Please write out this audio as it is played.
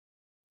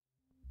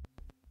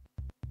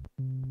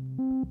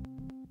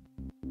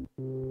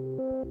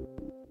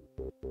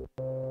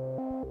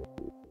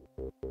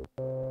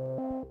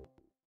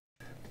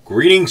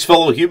Greetings,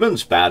 fellow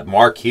humans. Bad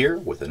Mark here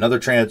with another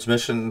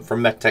transmission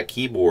from Metre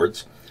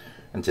keyboards,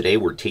 and today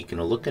we're taking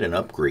a look at an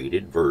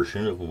upgraded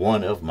version of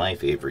one of my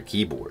favorite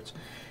keyboards.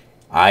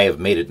 I have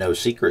made it no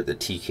secret that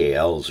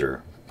TKLs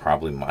are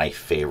probably my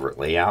favorite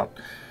layout,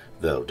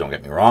 though don't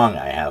get me wrong,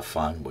 I have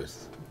fun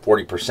with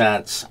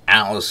 40%,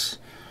 Alice,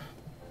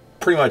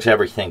 pretty much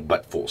everything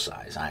but full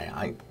size.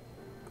 I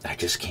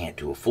just can't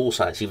do a full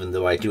size, even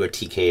though I do a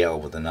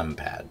TKL with a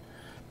numpad.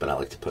 But I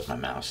like to put my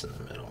mouse in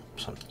the middle,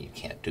 something you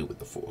can't do with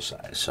the full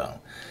size. So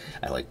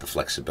I like the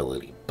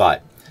flexibility.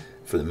 But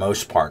for the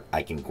most part,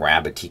 I can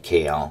grab a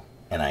TKL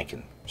and I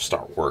can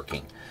start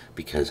working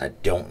because I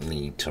don't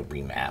need to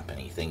remap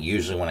anything.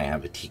 Usually when I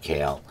have a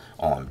TKL,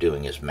 all I'm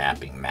doing is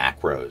mapping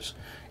macros.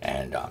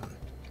 And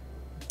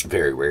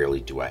very rarely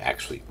do I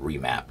actually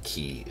remap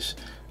keys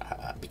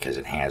because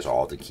it has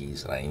all the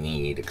keys that I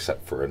need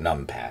except for a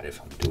numpad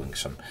if I'm doing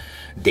some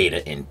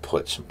data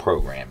input, some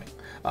programming,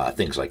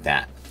 things like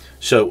that.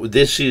 So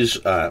this is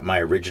my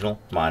original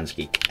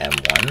Monsgeek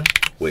M1,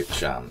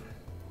 which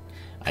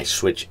I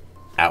switch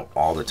out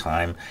all the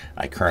time.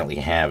 I currently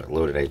have it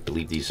loaded. I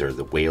believe these are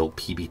the Whale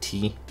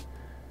PBT.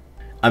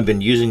 I've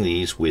been using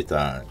these with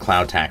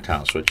cloud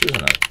tactile switches,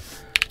 and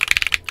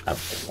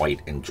I've quite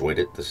enjoyed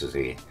it. This is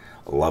a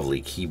lovely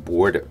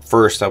keyboard. At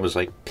first I was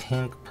like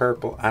pink,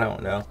 purple, I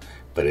don't know,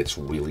 but it's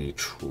really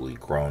truly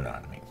grown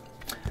on me.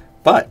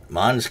 But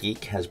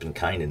Monsgeek has been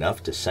kind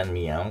enough to send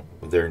me out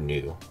their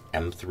new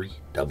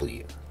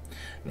M3W.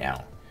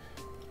 Now,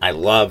 I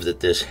love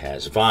that this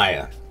has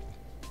VIA,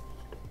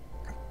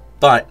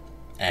 but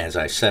as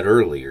I said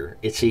earlier,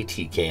 it's a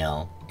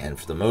TKL, and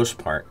for the most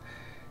part,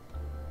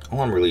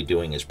 all I'm really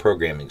doing is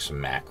programming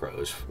some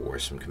macros for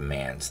some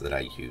commands that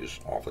I use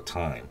all the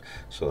time,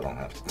 so I don't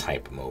have to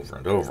type them over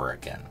and over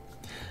again,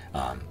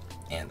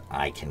 and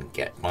I can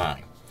get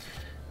by.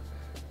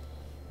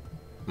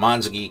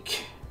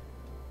 Monsgeek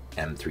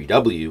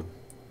M3W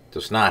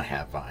does not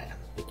have VIA.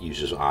 It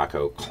uses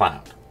Akko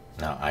Cloud.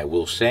 Now, I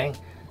will say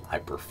I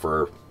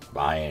prefer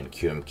VIA and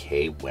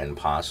QMK when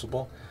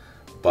possible,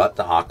 but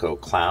the Akko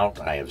Cloud,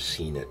 I have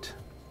seen it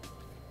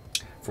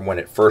from when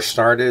it first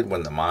started,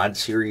 when the mod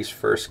series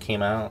first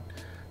came out,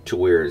 to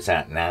where it's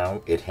at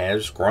now. It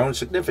has grown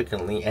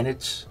significantly, and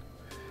it's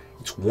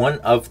one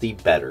of the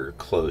better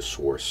closed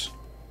source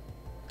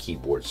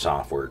keyboard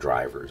software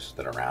drivers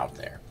that are out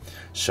there.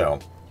 So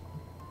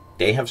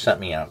they have sent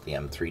me out the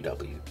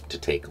M3W to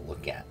take a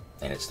look at,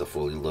 and it's the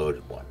fully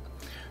loaded one.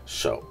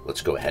 So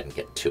let's go ahead and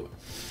get to it.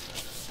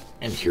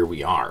 And here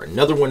we are,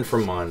 another one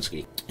from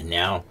Monsgeek. And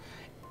now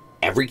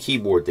every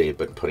keyboard they've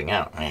been putting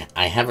out,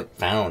 I haven't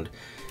found,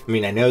 I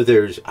mean, I know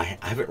there's, I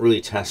haven't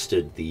really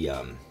tested the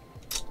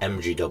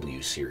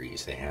MGW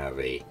series. They have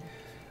a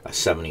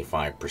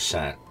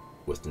 75%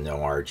 with no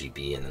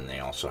RGB, and then they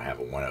also have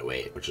a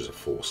 108, which is a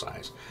full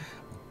size.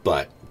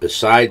 But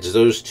besides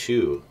those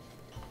two,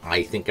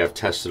 I think I've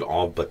tested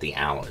all but the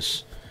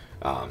Alice.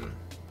 M7?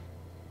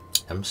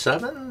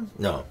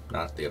 No,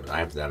 not the, I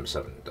have the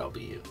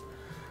M7W.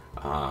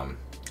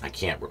 I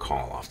can't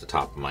recall off the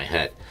top of my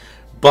head.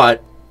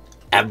 But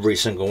every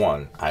single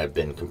one I've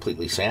been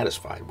completely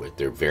satisfied with.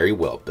 They're very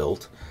well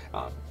built.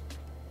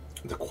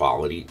 The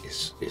quality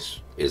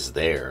is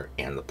there,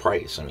 and the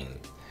price. I mean,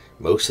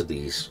 most of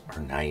these are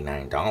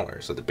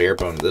 $99. So the bare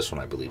bone of this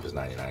one, I believe, is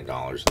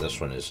 $99. And this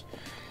one is,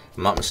 if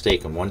I'm not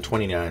mistaken,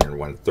 $129 or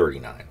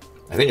 $139.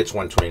 I think it's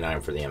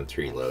 $129 for the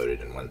M3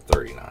 loaded and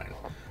 $139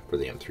 for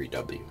the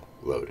M3W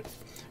loaded.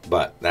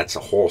 But that's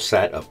a whole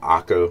set of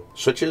Akko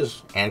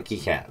switches and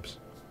keycaps.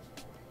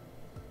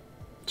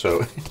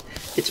 So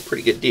it's a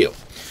pretty good deal.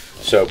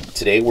 So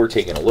today we're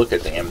taking a look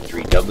at the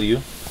M3W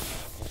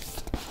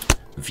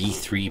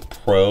V3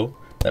 Pro.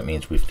 That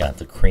means we've got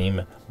the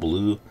cream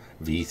blue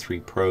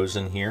V3 Pros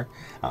in here.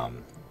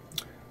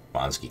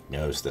 Monsgeek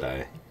knows that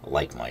I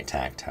like my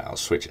tactile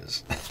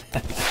switches.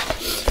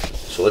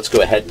 So let's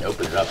go ahead and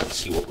open it up and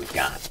see what we've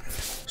got.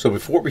 So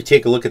before we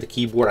take a look at the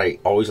keyboard, I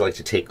always like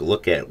to take a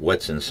look at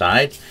what's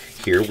inside.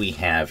 Here we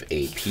have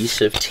a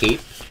piece of tape.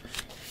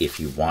 If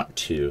you want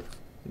to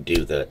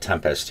do the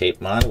Tempest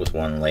tape mod with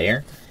one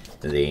layer,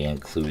 they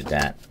include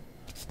that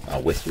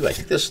with you. I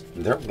think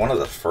they're one of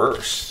the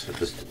first.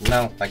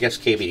 No, I guess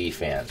KBD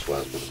fans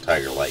was with the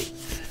Tiger Light.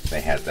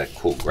 They had that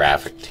cool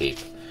graphic tape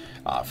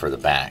for the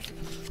back.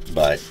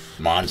 But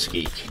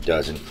Monsgeek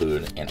does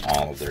include in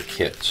all of their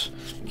kits,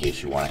 in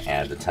case you want to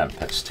add the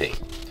Tempest tape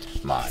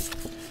mod,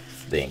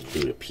 they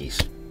include a piece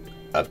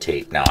of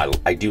tape. Now,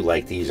 I do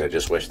like these. I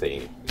just wish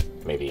they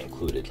maybe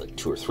included like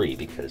 2 or 3,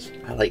 because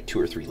I like 2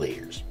 or 3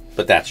 layers.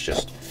 But that's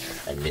just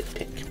a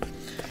nitpick.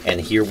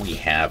 And here we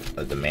have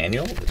the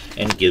manual,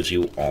 and it gives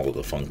you all of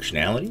the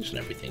functionalities and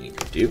everything you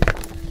can do.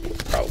 We'll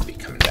probably be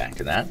coming back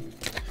to that.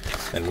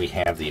 Then we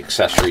have the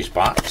accessories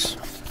box,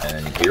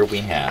 and here we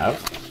have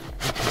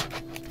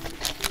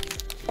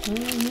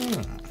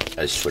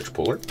a switch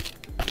puller,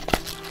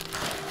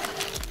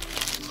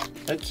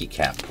 a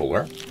keycap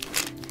puller,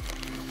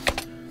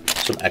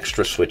 some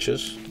extra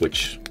switches,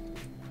 which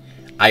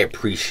I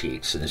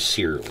appreciate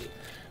sincerely.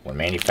 When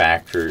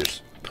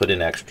manufacturers put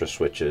in extra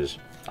switches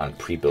on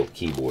pre-built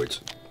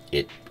keyboards,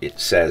 it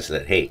says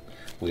that, hey,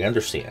 we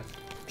understand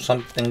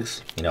some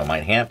things, you know,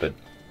 might happen.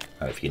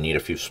 If you need a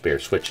few spare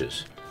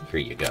switches, here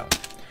you go.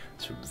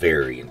 It's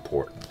very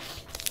important.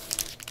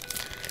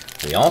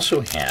 We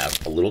also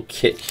have a little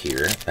kit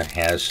here that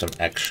has some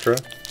extra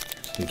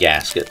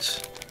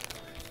gaskets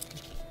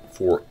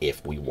for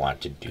if we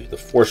want to do the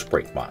force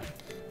brake mod.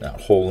 Now,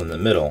 a hole in the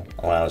middle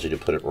allows you to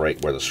put it right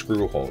where the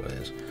screw hole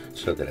is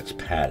so that it's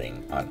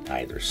padding on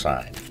either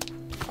side.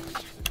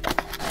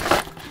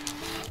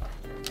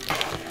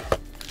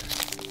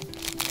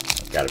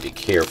 Got to be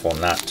careful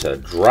not to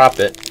drop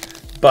it,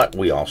 but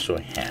we also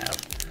have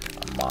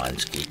a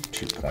Monsgeek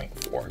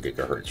 2.4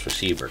 gigahertz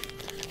receiver.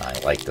 I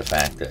like the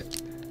fact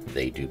that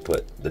they do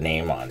put the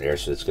name on there,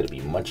 so it's going to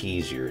be much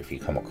easier if you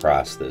come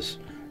across this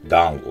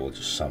dongle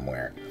just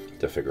somewhere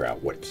to figure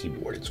out what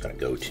keyboard it's going to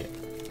go to.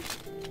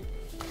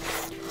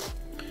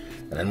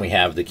 And then we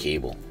have the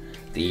cable.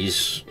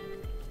 These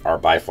are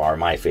by far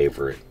my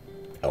favorite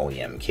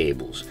OEM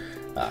cables.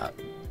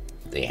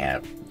 They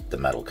have the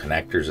metal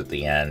connectors at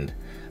the end.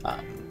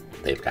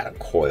 They've got a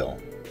coil.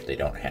 They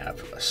don't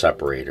have a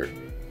separator.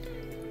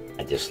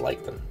 I just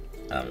like them.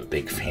 I'm a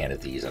big fan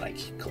of these, and I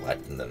keep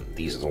collecting them.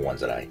 These are the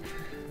ones that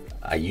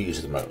I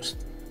use the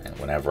most. And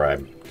whenever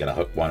I'm going to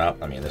hook one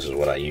up, I mean, this is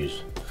what I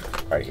use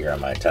right here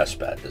on my test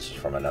bed. This is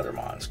from another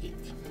Monsgeek.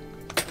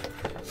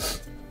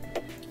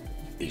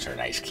 These are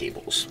nice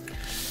cables.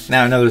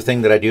 Now, another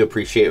thing that I do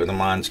appreciate with the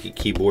Monsgeek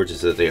keyboards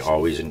is that they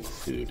always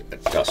include a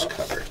dust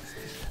cover.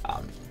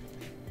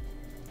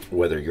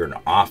 Whether you're in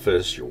an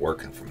office, you're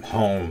working from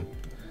home,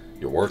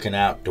 you're working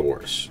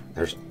outdoors,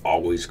 there's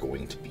always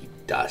going to be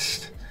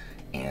dust.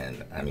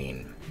 And I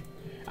mean,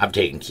 I've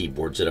taken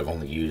keyboards that I've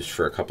only used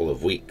for a couple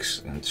of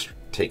weeks and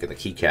taken the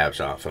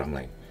keycaps off, and I'm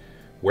like,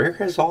 where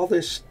has all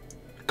this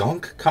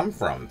gunk come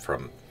from?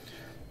 From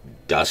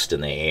dust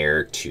in the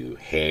air to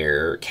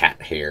hair,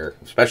 cat hair,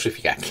 especially if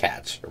you got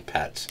cats or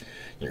pets,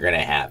 you're going to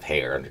have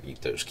hair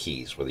underneath those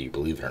keys, whether you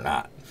believe it or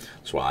not.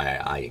 That's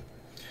why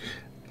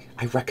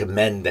I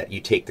recommend that you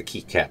take the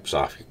keycaps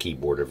off your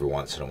keyboard every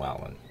once in a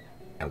while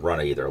and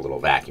run either a little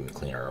vacuum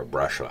cleaner or a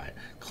brush on it,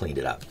 clean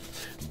it up.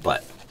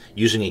 But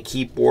using a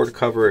keyboard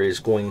cover is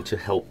going to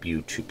help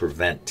you to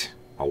prevent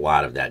a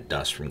lot of that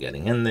dust from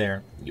getting in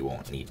there. You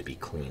won't need to be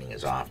cleaning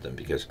as often,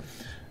 because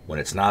when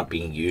it's not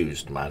being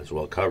used, might as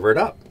well cover it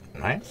up,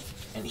 right?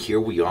 And here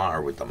we are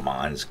with the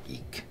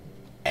Monsgeek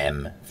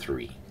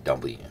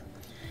M3W.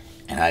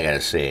 And I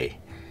gotta say,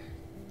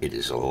 it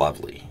is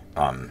lovely.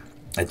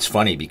 It's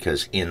funny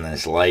because in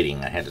this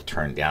lighting, I had to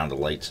turn down the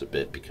lights a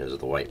bit because of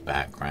the white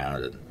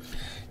background and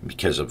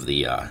because of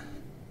the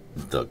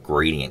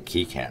gradient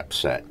keycap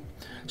set.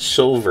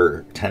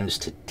 Silver tends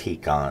to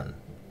take on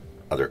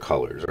other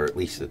colors, or at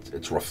least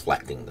it's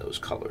reflecting those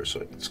colors,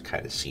 so it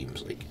kind of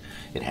seems like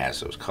it has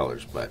those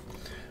colors. But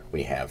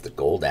we have the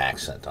gold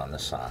accent on the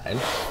side,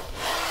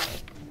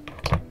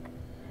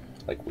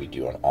 like we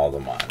do on all the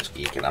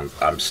Monsgeek, and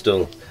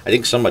I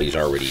think somebody's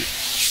already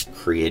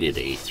created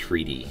a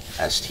 3D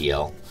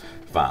STL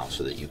file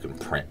so that you can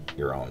print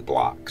your own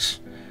blocks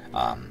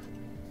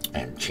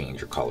and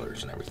change your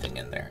colors and everything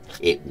in there.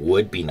 It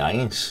would be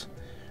nice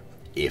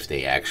if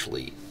they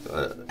actually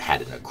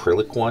had an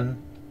acrylic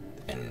one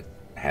and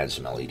had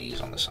some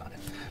LEDs on the side,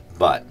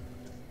 but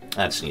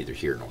that's neither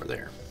here nor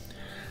there.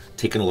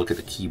 Taking a look at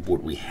the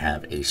keyboard, we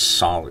have a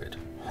solid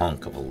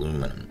hunk of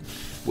aluminum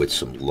with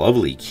some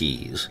lovely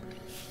keys,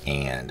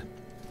 and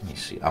let me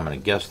see, I'm going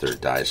to guess they're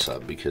die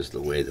sub because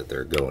the way that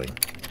they're going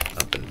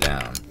up and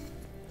down.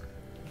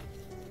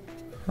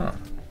 Huh.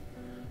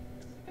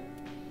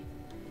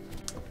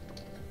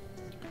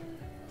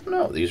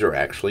 No, these are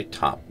actually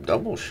top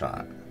double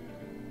shot.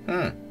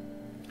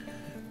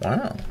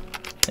 Wow.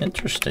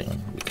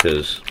 Interesting,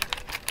 because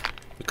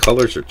the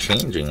colors are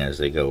changing as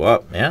they go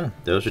up. Yeah,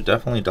 those are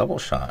definitely double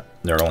shot.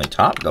 They're only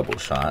top double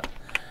shot,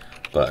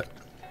 but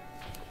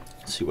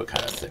let's see what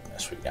kind of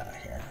thickness we got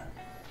here.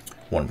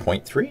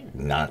 1.3,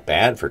 not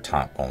bad for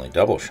top only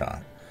double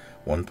shot.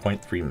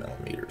 1.3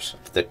 millimeters of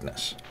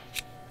thickness.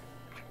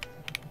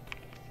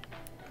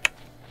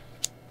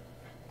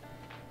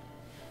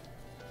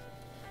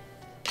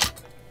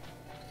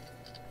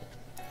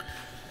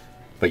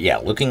 But yeah,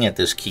 looking at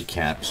this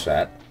keycap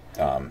set,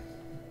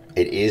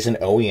 it is an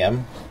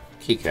OEM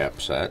keycap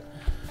set,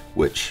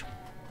 which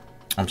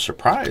I'm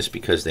surprised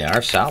because they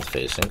are south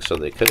facing, so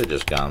they could have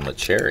just gone with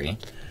cherry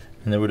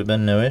and there would have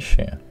been no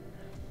issue.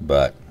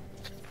 But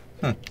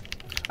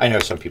I know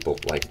some people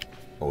like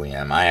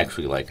OEM. I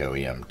actually like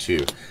OEM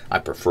too. I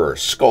prefer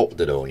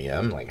sculpted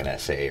OEM like an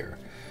SA or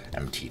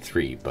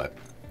MT3, but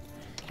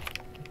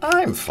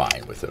I'm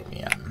fine with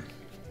OEM.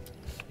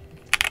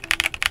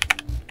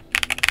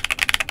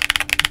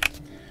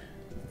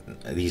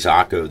 These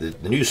Akko,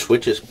 the new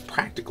switches,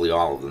 practically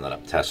all of them that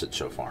I've tested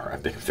so far,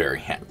 I've been very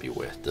happy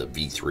with, the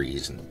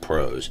V3s and the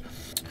Pros.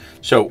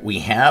 So we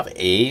have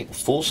a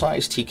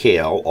full-size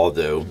TKL,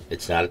 although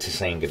it's not a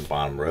Tasangan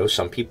bottom row.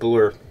 Some people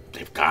are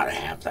they've got to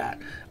have that.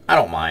 I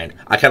don't mind.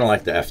 I kind of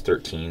like the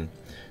F13.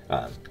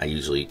 I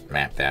usually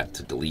map that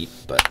to delete,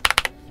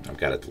 but I've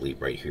got a delete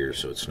right here,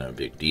 so it's no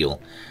big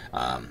deal.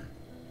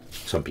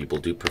 Some people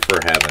do prefer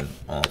having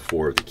all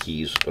 4 of the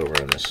keys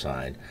over on this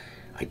side.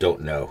 I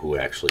don't know who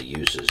actually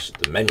uses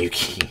the menu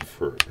key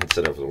for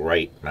instead of the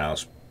right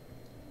mouse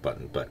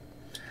button, but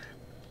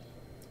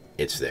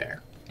it's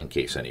there in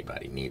case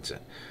anybody needs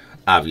it.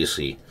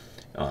 Obviously,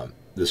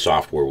 the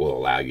software will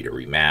allow you to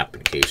remap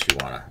in case you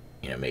want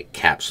to, make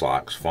caps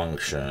locks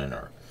function,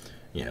 or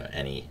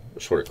any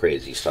sort of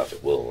crazy stuff.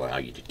 It will allow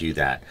you to do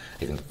that.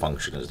 I think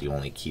function is the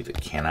only key that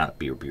cannot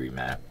be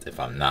remapped, if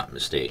I'm not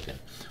mistaken.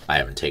 I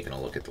haven't taken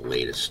a look at the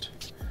latest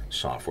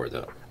software,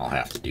 though. I'll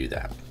have to do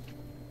that.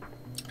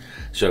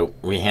 So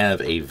we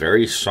have a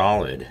very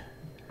solid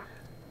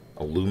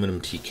aluminum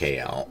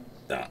TKL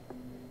that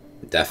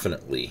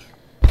definitely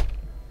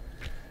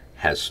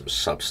has some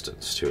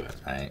substance to it.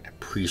 I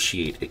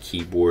appreciate a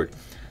keyboard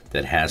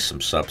that has some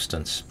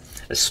substance,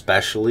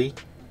 especially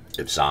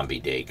if Zombie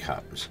Day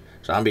comes.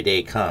 Zombie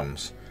Day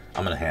comes,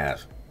 I'm going to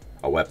have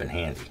a weapon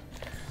handy.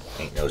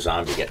 Ain't no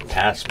zombie getting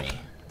past me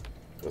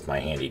with my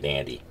handy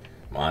dandy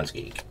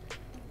Monsgeek.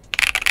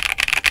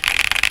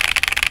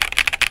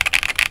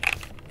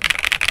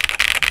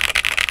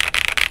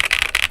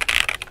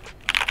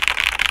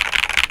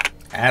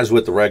 As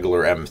with the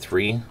regular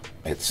M3,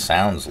 it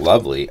sounds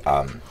lovely.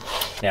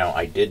 Now,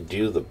 I did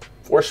do the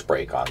force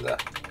break on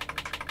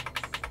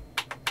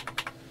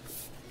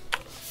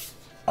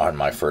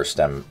my first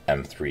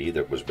M3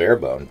 that was bare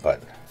bone,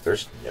 but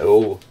there's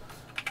no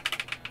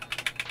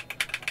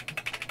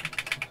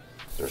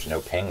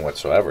ping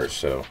whatsoever,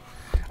 so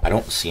I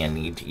don't see a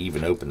need to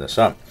even open this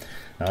up.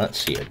 Now let's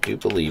see, I do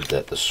believe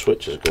that the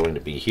switch is going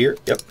to be here.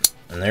 Yep,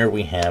 and there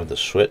we have the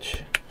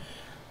switch.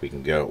 We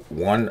can go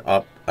one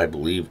up, I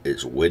believe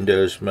is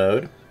Windows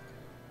mode.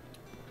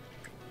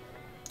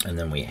 And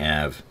then we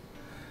have,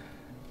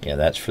 yeah,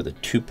 that's for the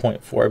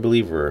 2.4, I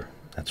believe, or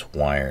that's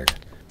wired.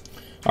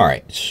 All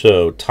right,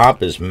 so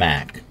top is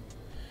Mac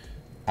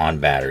on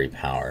battery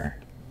power.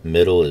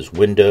 Middle is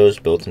Windows,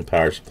 built-in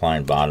power supply,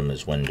 and bottom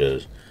is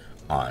Windows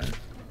on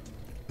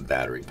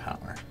battery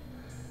power.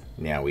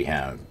 Now we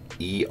have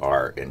E,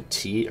 R, and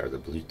T are the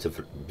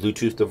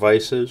Bluetooth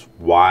devices.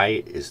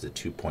 Y is the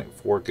 2.4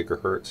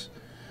 gigahertz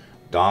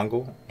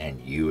dongle, and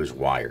U is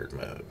wired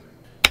mode.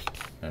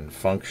 And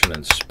function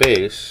and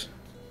space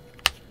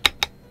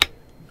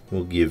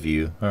will give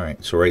you, all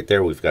right, so right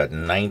there we've got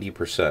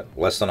 90%,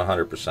 less than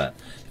 100%.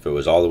 If it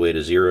was all the way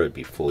to 0, it'd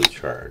be fully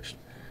charged.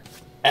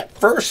 At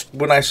first,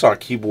 when I saw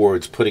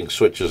keyboards putting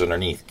switches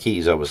underneath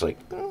keys, I was like,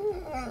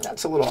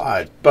 that's a little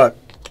odd. But,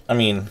 I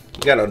mean,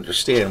 you got to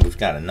understand, we've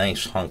got a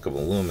nice hunk of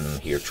aluminum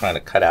here trying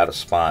to cut out a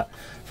spot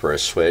for a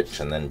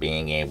switch and then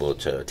being able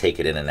to take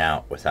it in and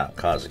out without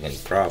causing any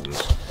problems.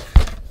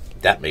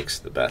 That makes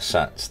the best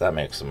sense. That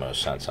makes the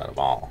most sense out of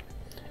all,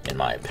 in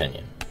my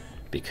opinion,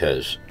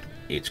 because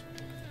it's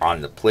on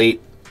the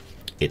plate.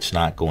 It's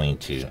not going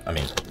to, I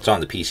mean, it's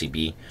on the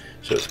PCB,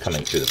 so it's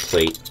coming through the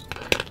plate,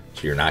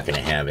 so you're not going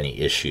to have any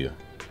issue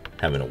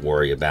having to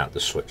worry about the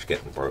switch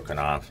getting broken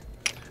off.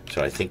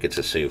 So I think it's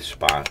a safe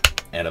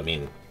spot. And I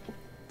mean,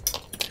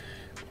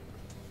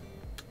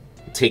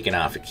 taking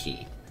off a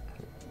key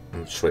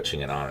and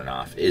switching it on and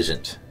off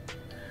isn't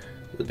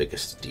the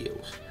biggest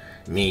deals.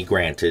 Me,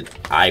 granted,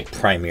 I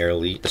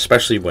primarily,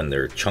 especially when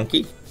they're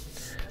chunky,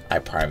 I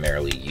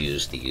primarily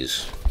use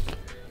these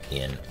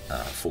in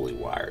fully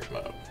wired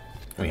mode.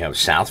 We have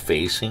south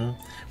facing,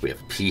 we have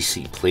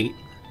PC plate,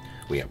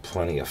 we have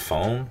plenty of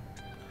foam,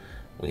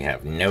 we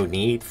have no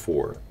need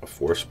for a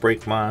force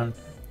break mod,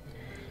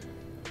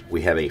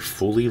 we have a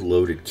fully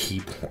loaded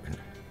keyboard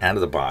out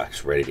of the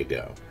box ready to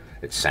go.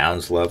 It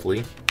sounds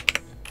lovely.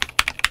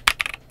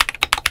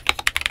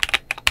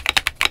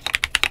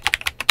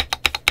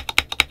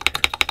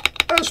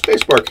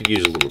 Spacebar could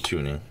use a little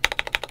tuning.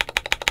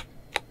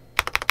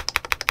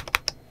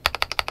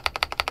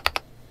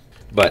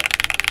 But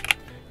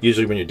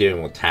usually when you're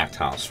dealing with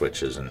tactile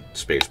switches and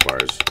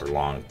spacebars or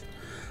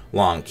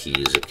long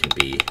keys, it can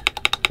be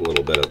a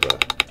little bit of a,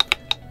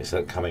 is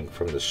that coming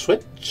from the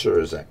switch or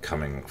is that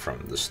coming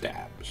from the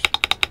stabs?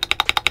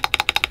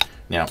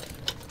 Now,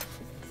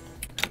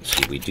 let's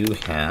see, we do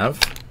have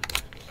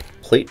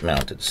plate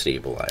mounted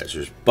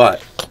stabilizers,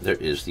 but there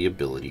is the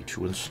ability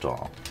to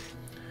install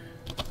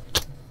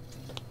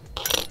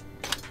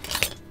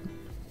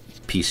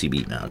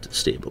PCB mounted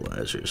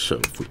stabilizers. So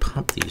if we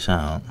pop these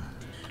out,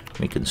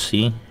 we can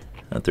see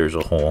that there's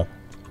a hole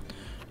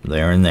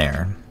there and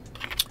there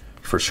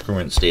for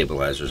screw-in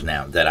stabilizers.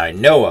 Now that I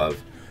know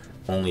of,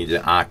 only the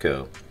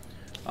Akko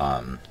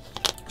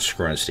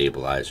screw-in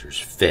stabilizers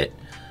fit,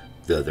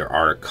 though there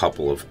are a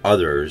couple of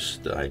others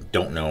that I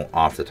don't know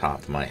off the top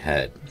of my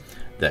head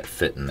that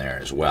fit in there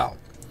as well.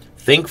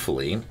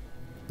 Thankfully,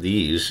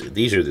 these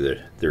are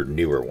their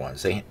newer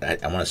ones. I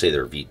want to say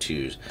they're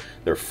V2s.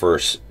 Their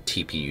first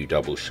TPU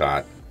double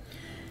shot.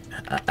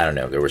 I don't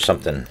know. There was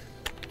something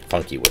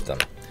funky with them.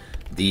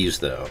 These,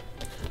 though,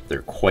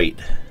 they're quite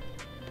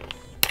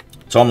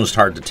It's almost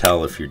hard to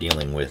tell if you're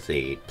dealing with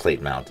a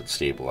plate-mounted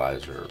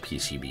stabilizer or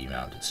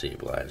PCB-mounted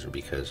stabilizer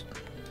because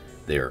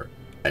they're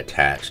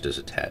attached as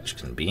attached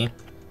can be.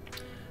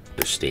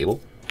 They're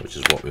stable, which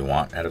is what we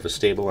want out of a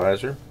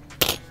stabilizer.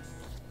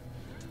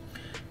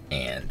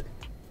 And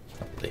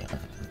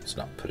let's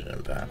not put it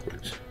in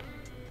backwards.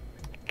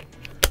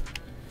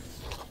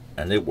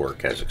 And they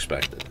work as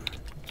expected.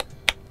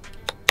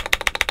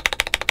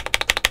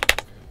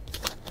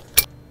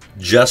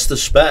 Just the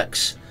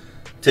specs.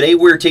 Today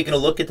we're taking a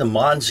look at the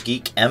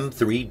Monsgeek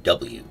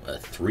M3W, a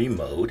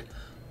 3-mode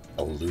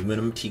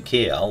aluminum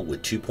TKL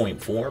with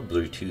 2.4,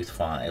 Bluetooth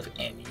 5,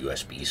 and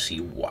USB-C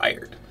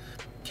wired.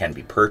 Can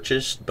be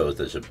purchased both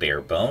as a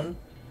bare bone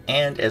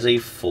and as a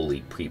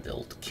fully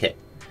pre-built kit.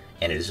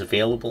 And it is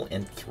available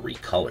in 3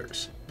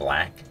 colors,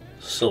 black,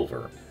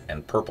 silver,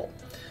 and purple.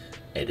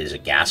 It is a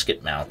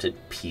gasket-mounted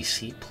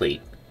PC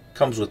plate.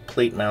 Comes with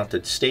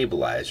plate-mounted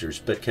stabilizers,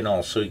 but can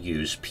also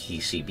use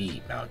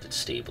PCB-mounted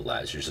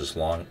stabilizers as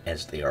long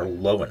as they are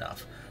low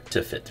enough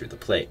to fit through the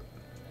plate.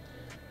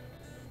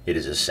 It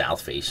is a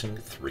south-facing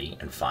 3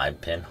 and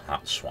 5-pin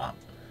hot swap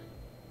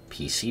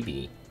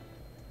PCB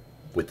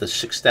with a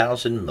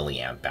 6,000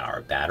 milliamp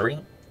hour battery,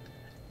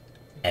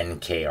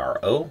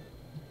 NKRO,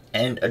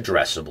 and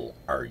addressable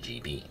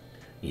RGB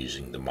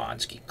using the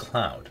Monsgeek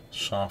Cloud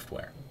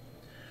software.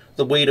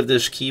 The weight of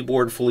this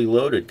keyboard fully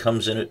loaded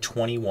comes in at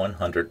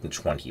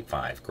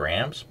 2,125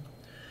 grams.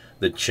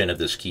 The chin of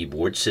this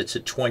keyboard sits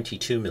at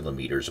 22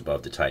 millimeters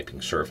above the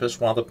typing surface,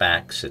 while the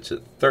back sits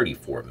at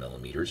 34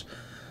 millimeters,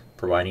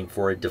 providing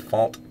for a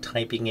default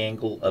typing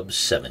angle of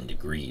 7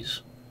 degrees.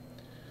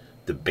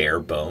 The bare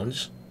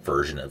bones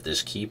version of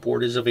this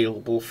keyboard is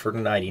available for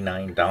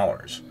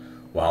 $99,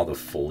 while the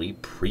fully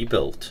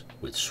pre-built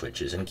with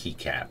switches and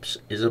keycaps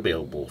is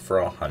available for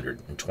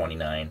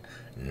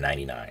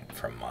 $129.99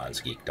 from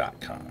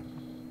Monsgeek.com.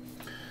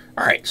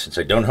 Alright, since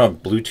I don't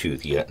have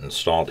Bluetooth yet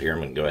installed here, I'm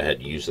going to go ahead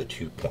and use the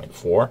 2.4. I'm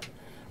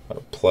going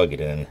to plug it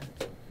in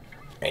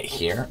right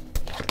here.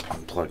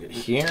 Unplug it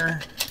here.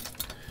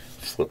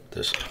 Flip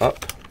this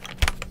up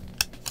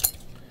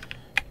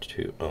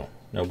to, oh,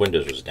 no,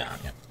 Windows was down.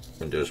 Yeah.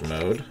 Windows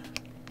mode.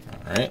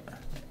 Alright.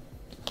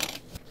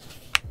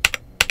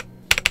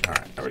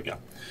 Alright, there we go.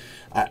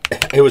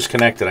 It was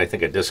connected. I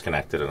think I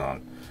disconnected it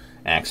on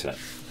accident.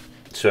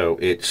 So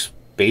it's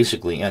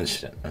basically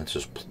instant. It's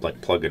just like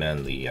plugging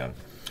in the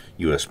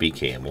USB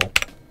cable.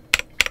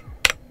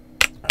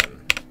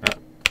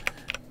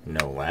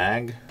 No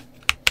lag.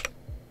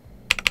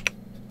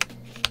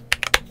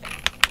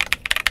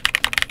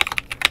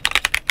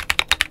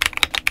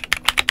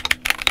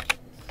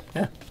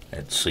 Yeah,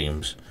 it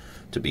seems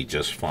to be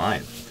just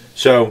fine.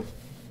 So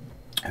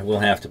I will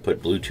have to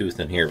put Bluetooth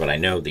in here, but I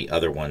know the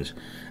other ones,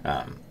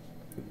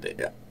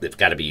 they've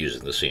got to be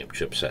using the same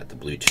chipset. The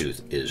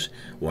Bluetooth is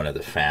one of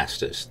the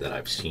fastest that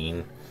I've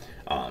seen,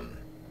 and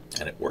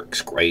it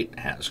works great. It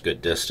has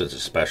good distance,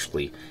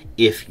 especially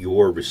if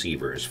your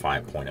receiver is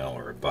 5.0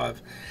 or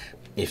above.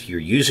 If you're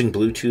using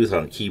Bluetooth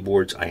on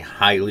keyboards, I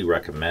highly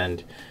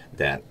recommend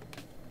that,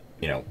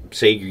 you know,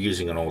 say you're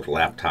using an old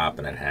laptop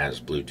and it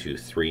has Bluetooth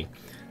 3,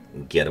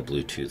 get a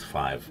Bluetooth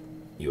 5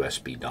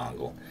 USB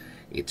dongle.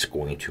 It's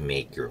going to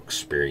make your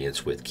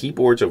experience with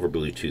keyboards over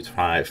Bluetooth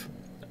 5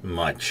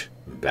 much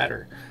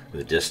better.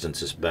 The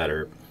distance is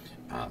better.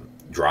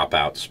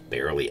 Dropouts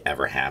barely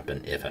ever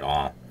happen, if at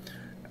all.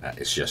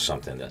 It's just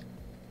something that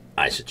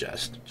I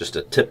suggest. Just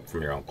a tip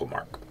from your Uncle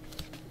Mark.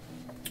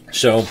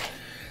 So,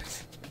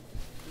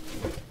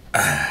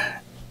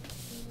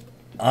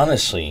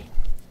 honestly,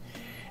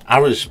 I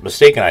was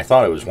mistaken. I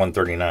thought it was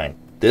 $139.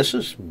 This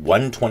is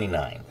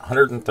 $129,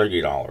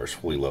 $130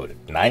 fully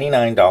loaded,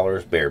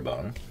 $99 bare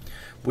bone,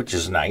 which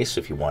is nice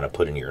if you want to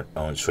put in your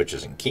own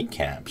switches and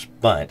keycaps,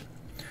 but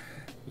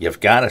you've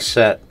got a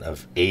set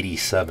of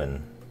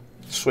 87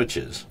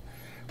 switches,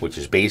 which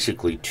is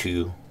basically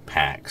 2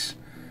 packs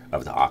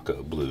of the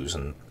Akko Blues,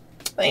 and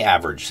they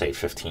average, say,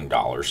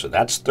 $15, so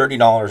that's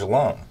 $30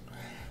 alone.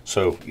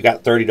 So you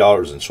got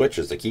 $30 in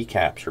switches. The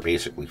keycaps are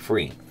basically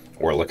free.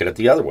 Or look at it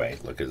the other way.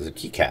 Look at the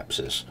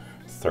keycaps is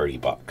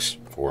 $30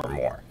 or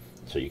more.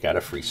 So you got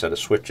a free set of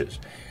switches.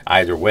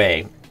 Either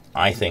way,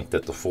 I think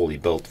that the fully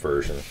built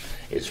version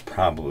is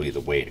probably the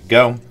way to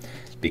go,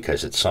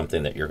 because it's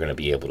something that you're going to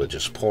be able to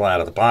just pull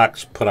out of the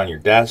box, put on your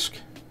desk,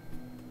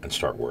 and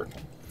start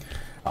working.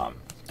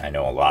 I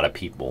know a lot of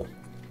people,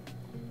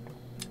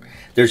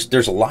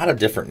 there's a lot of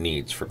different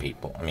needs for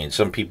people. I mean,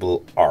 some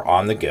people are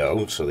on the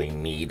go, so they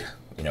need,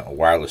 you know, a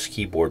wireless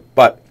keyboard,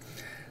 but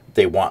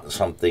they want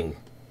something,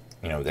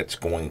 you know, that's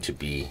going to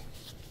be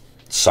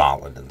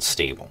solid and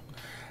stable.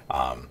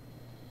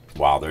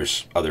 While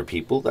there's other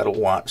people that'll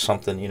want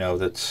something, you know,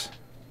 that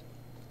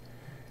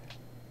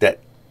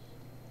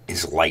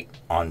is light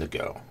on the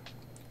go.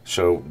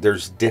 So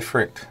there's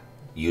different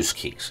use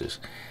cases,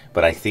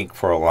 but I think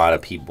for a lot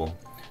of people,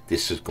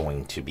 this is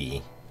going to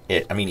be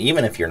it. I mean,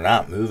 even if you're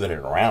not moving it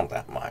around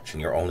that much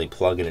and you're only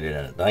plugging it in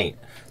at night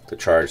to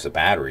charge the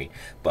battery,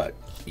 but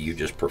you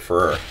just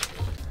prefer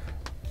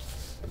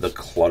the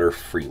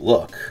clutter-free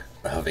look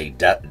of a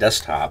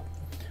desktop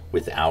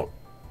without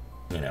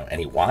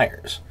any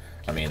wires.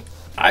 I mean,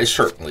 I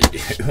certainly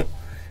do.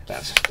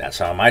 That's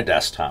how my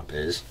desktop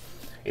is.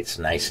 It's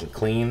nice and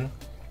clean.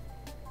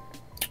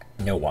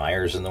 No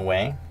wires in the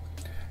way.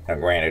 Now,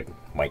 granted,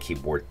 my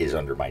keyboard is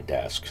under my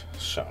desk,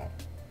 so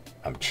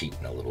I'm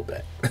cheating a little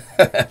bit.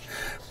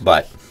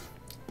 But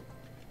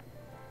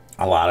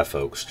a lot of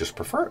folks just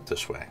prefer it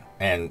this way.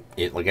 And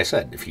like I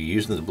said, if you're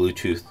using the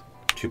Bluetooth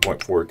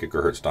 2.4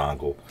 gigahertz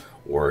dongle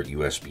or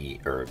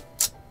USB or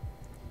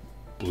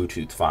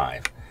Bluetooth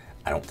 5,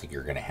 I don't think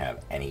you're going to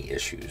have any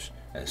issues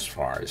as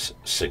far as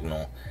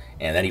signal,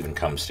 and that even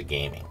comes to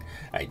gaming.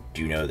 I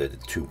do know that the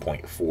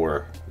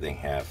 2.4, they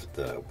have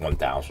the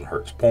 1000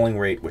 hertz polling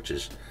rate, which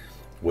is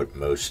what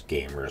most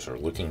gamers are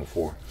looking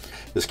for.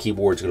 This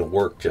keyboard's going to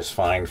work just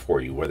fine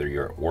for you, whether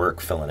you're at work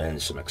filling in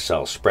some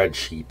Excel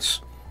spreadsheets,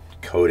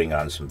 coding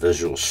on some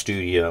Visual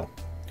Studio,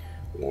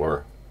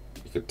 or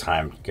you could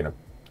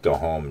go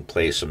home and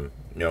play some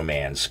No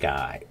Man's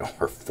Sky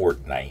or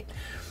Fortnite.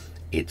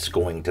 It's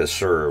going to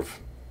serve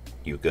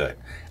you good.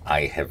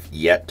 I have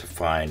yet to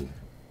find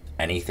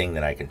anything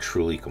that I can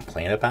truly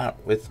complain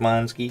about with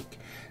Monsgeek.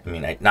 I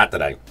mean, not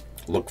that I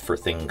look for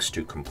things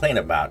to complain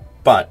about,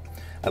 but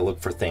I look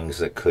for things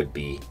that could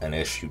be an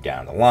issue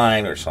down the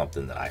line or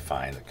something that I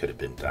find that could have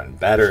been done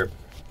better.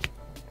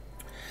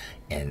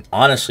 And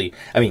honestly,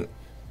 I mean,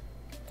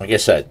 like I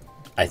said,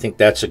 I think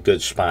that's a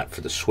good spot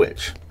for the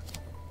Switch.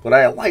 Would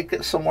I like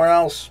it somewhere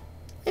else?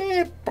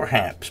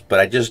 Perhaps, but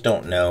I just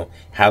don't know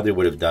how they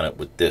would have done it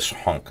with this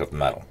hunk of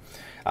metal.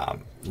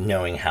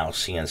 Knowing how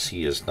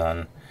CNC is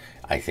done,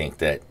 I think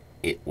that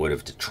it would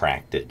have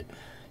detracted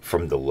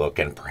from the look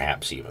and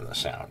perhaps even the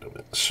sound of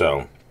it.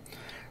 So,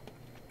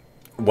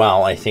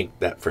 while I think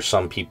that for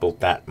some people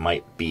that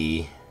might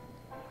be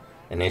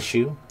an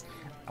issue,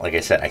 like I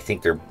said, I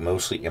think they're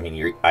mostly, I mean,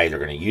 you're either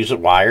going to use it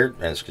wired,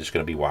 and it's just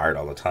going to be wired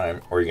all the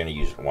time, or you're going to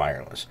use it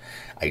wireless.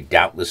 I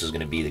doubt this is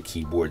going to be the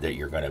keyboard that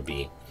you're going to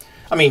be,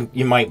 I mean,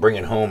 you might bring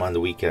it home on the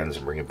weekends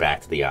and bring it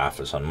back to the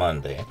office on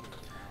Monday,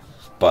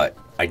 but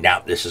I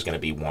doubt this is going to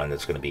be one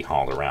that's going to be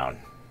hauled around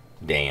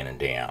day in and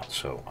day out.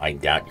 So I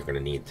doubt you're going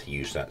to need to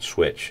use that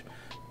Switch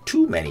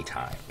too many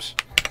times.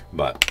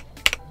 But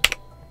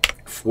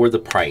for the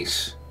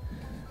price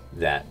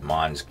that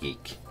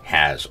Monsgeek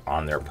has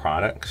on their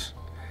products,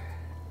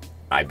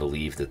 I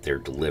believe that they're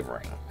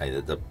delivering.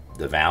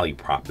 The value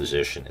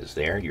proposition is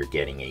there. You're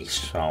getting a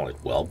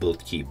solid,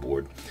 well-built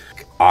keyboard.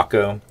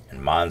 Akko and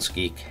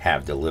Monsgeek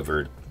have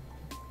delivered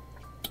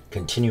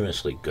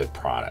continuously good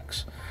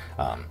products.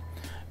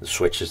 The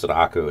switches that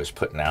Akko is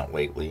putting out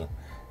lately,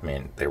 I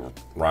mean, they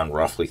run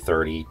roughly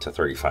 30 to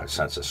 35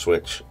 cents a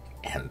switch,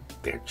 and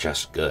they're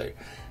just good.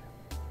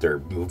 They're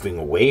moving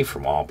away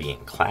from all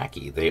being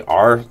clacky.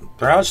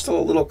 They're still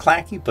a little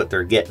clacky, but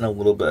they're getting a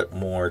little bit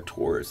more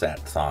towards that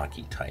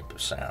thocky type of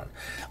sound.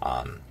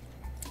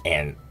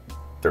 And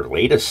their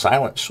latest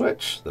silent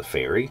switch, the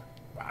Fairy,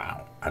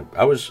 wow,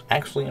 I was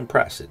actually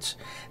impressed. It's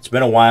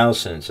been a while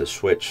since a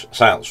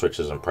silent switch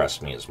has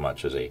impressed me as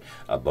much as a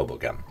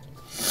bubblegum.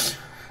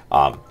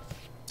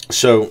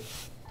 So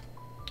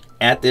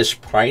at this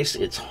price,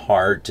 it's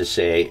hard to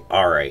say,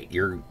 all right,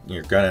 you're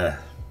gonna,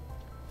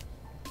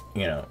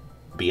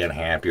 be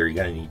unhappy, or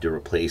you're gonna need to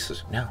replace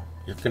this. No,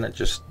 you're gonna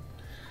just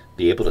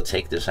be able to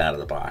take this out of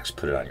the box,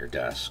 put it on your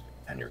desk,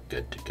 and you're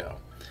good to go.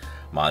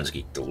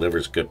 Monsgeek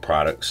delivers good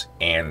products,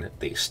 and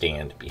they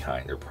stand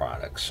behind their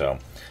products. So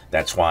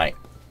that's why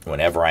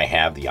whenever I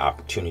have the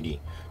opportunity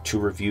to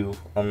review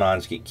a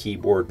Monsgeek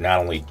keyboard, not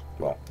only,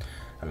 well,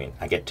 I mean,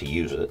 I get to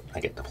use it, I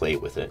get to play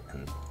with it,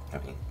 and I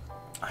mean,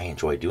 I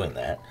enjoy doing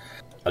that.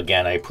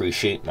 Again, I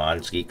appreciate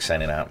Monsgeek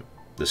sending out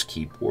this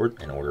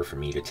keyboard in order for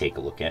me to take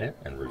a look at it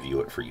and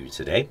review it for you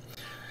today.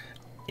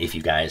 If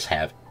you guys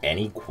have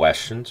any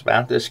questions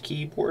about this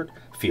keyboard,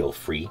 feel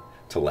free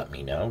to let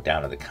me know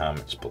down in the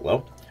comments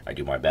below. I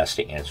do my best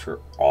to answer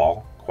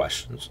all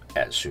questions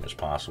as soon as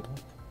possible.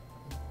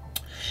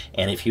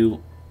 And if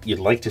you'd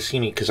like to see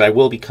me, because I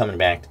will be coming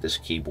back to this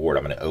keyboard,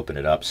 I'm going to open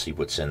it up, see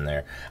what's in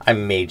there. I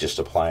may just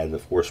apply the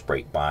force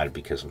brake mod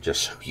because I'm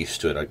just so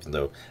used to it, even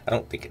though I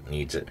don't think it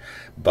needs it.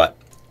 But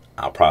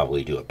I'll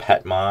probably do a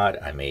pet mod.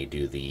 I may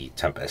do the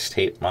Tempest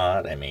tape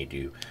mod. I may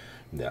do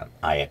the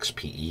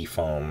IXPE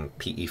foam,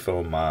 PE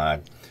foam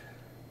mod.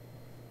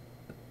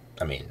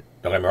 I mean,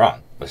 don't get me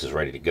wrong, this is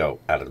ready to go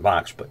out of the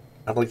box, but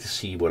I'd like to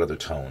see what other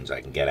tones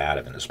I can get out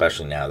of it,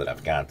 especially now that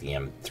I've got the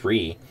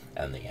M3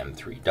 and the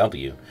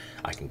M3W.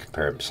 I can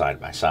compare them side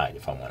by side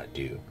if I want to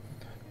do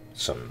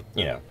some,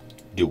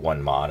 do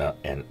one mod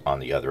and on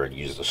the other and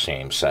use the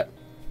same set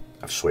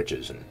of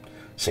switches and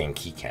same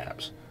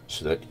keycaps,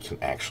 so that you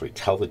can actually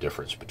tell the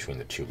difference between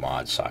the two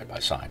mods side by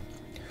side.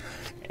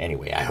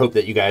 Anyway, I hope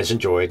that you guys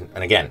enjoyed.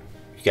 And again,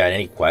 if you got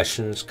any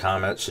questions,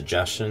 comments,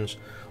 suggestions,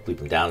 leave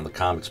them down in the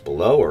comments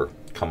below, or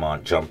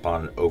jump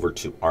on over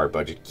to our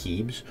Budget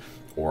Keebs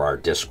or our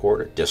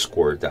Discord at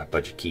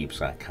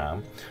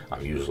discord.budgetkeebs.com.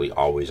 I'm usually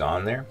always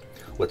on there.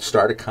 Let's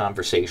start a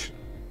conversation.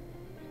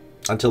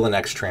 Until the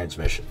next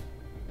transmission,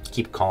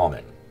 keep calm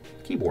and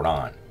keyboard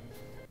on.